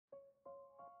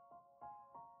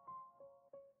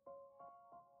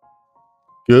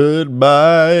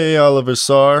Goodbye, Olivier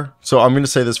Sarr. So I'm going to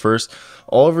say this first.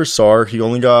 Olivier Sarr, he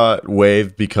only got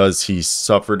waived because he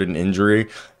suffered an injury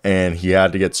and he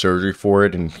had to get surgery for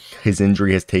it. And his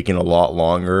injury has taken a lot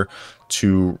longer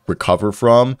to recover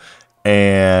from.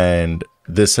 And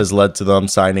this has led to them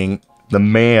signing the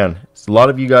man. A lot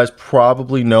of you guys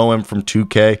probably know him from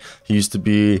 2K. He used to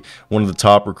be one of the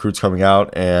top recruits coming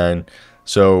out. And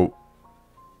so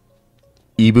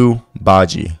Ibou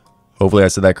Badji. Hopefully I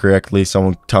said that correctly.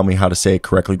 Someone tell me how to say it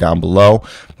correctly down below.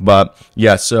 But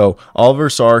yeah, so Olivier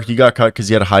Sarr, he got cut because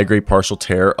he had a high-grade partial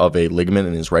tear of a ligament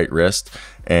in his right wrist,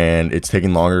 and it's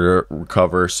taking longer to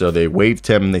recover. So they waived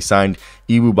him, and they signed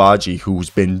Ibou Badji,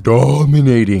 who's been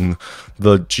dominating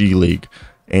the G League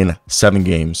in 7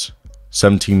 games.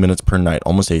 17 minutes per night,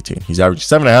 almost 18. He's averaging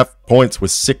 7.5 points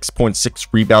with 6.6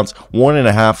 rebounds,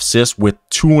 1.5 assists with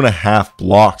 2.5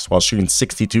 blocks while shooting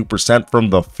 62% from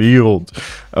the field.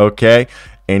 Okay,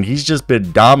 and he's just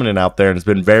been dominant out there, and it's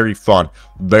been very fun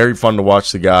to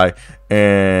watch the guy.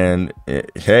 And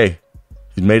hey,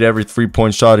 he's made every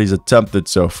 3-point shot he's attempted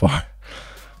so far.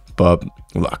 But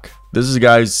look, this is a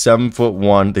guy who's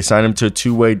 7'1". They signed him to a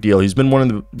 2-way deal. He's been one of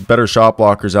the better shot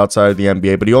blockers outside of the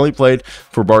NBA, but he only played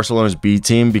for Barcelona's B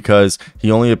team because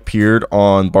he only appeared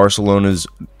on Barcelona's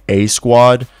A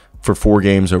squad for 4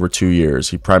 games over 2 years.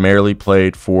 He primarily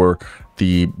played for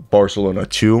the Barcelona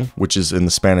 2, which is in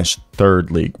the Spanish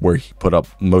 3rd league, where he put up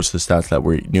most of the stats that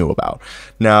we knew about.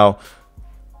 Now,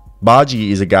 Badji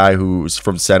is a guy who's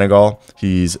from Senegal.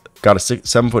 He's got a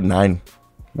 7'9"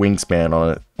 wingspan on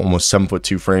it, almost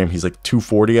 7'2" frame. He's like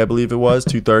 240, I believe it was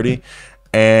 230,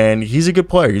 and he's a good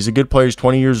player. He's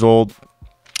 20 years old.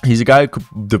 He's a guy who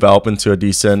could develop into a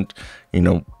decent,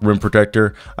 rim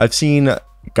protector. I've seen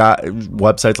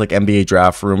websites like NBA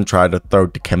Draft Room try to throw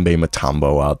Dikembe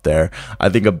Mutombo out there. I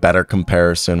think a better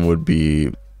comparison would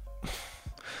be,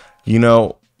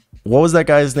 what was that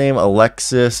guy's name?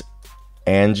 Alexis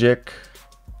Angica.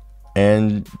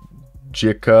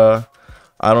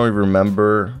 I don't even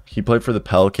remember. He played for the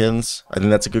Pelicans. I think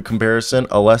that's a good comparison.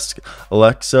 Alexis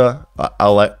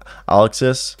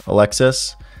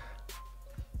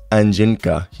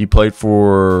Anginka. He played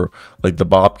for like the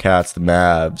Bobcats, the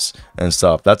Mavs, and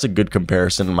stuff. That's a good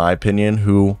comparison, in my opinion,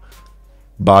 who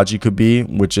Badji could be,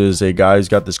 which is a guy who's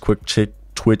got this quick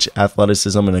twitch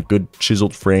athleticism and a good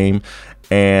chiseled frame.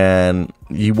 And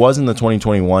he was in the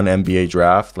 2021 NBA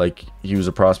draft. Like, he was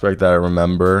a prospect that I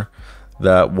remember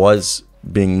that was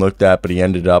being looked at, but he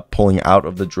ended up pulling out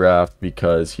of the draft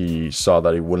because he saw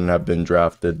that he wouldn't have been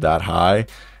drafted that high,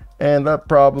 and that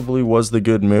probably was the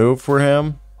good move for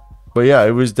him. But yeah,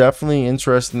 it was definitely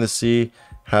interesting to see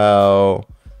how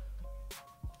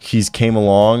he's came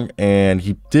along, and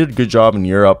he did a good job in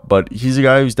Europe, but he's a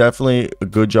guy who's definitely a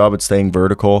good job at staying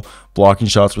vertical, blocking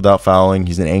shots without fouling.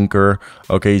 He's an anchor.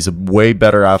 Okay, he's a way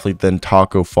better athlete than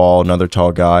Taco Fall, another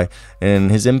tall guy,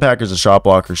 and his impact as a shot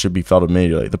blocker should be felt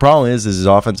immediately. The problem is his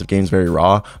offensive game is very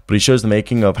raw, but he shows the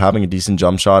making of having a decent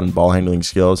jump shot and ball handling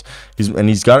skills. He's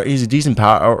a decent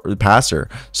passer,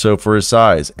 so for his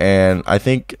size. And I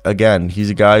think, again, he's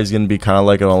a guy who's going to be kind of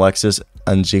like an Alexis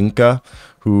Anginka,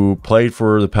 who played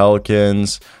for the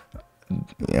Pelicans,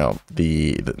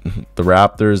 the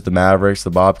Raptors, the Mavericks,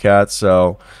 the Bobcats.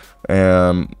 So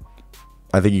I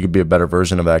think he could be a better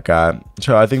version of that guy.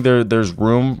 So I think there's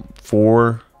room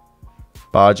for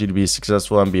Badji to be a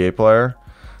successful NBA player.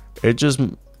 It just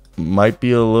might be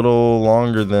take a little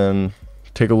longer than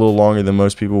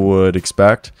most people would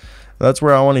expect. That's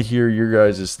where I want to hear your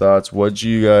guys' thoughts. What do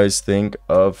you guys think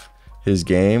of his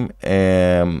game?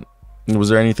 And was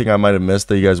there anything I might have missed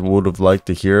that you guys would have liked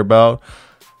to hear about?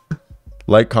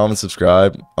 Like, comment,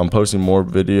 subscribe. I'm posting more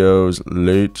videos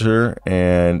later,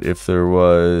 and if there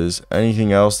was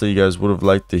anything else that you guys would have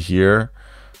liked to hear,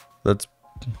 let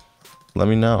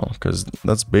me know, because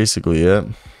that's basically it.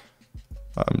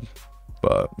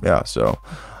 But yeah, so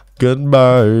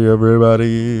goodbye,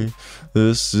 everybody.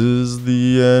 This is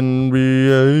the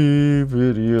NBA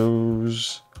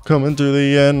videos coming to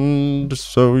the end,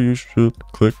 so you should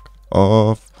click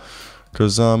off,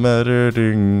 cause I'm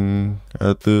editing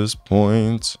at this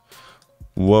point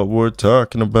what we're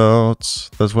talking about.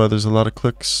 That's why there's a lot of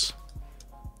clicks,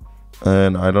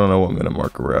 and I don't know what minute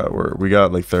mark we're at. We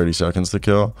got like 30 seconds to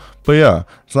kill, but yeah,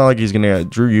 it's not like he's gonna get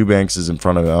Drew Eubanks is in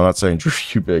front of him. I'm not saying Drew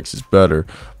Eubanks is better,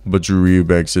 but Drew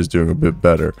Eubanks is doing a bit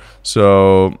better.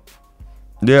 So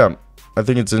yeah, I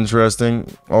think it's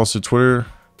interesting. Also, Twitter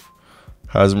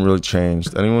hasn't really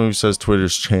changed. Anyone who says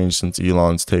Twitter's changed since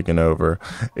Elon's taken over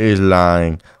is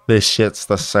lying. This shit's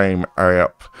the same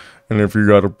app. And if you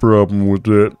got a problem with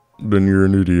it, then you're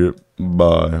an idiot.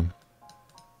 Bye.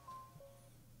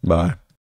 Bye.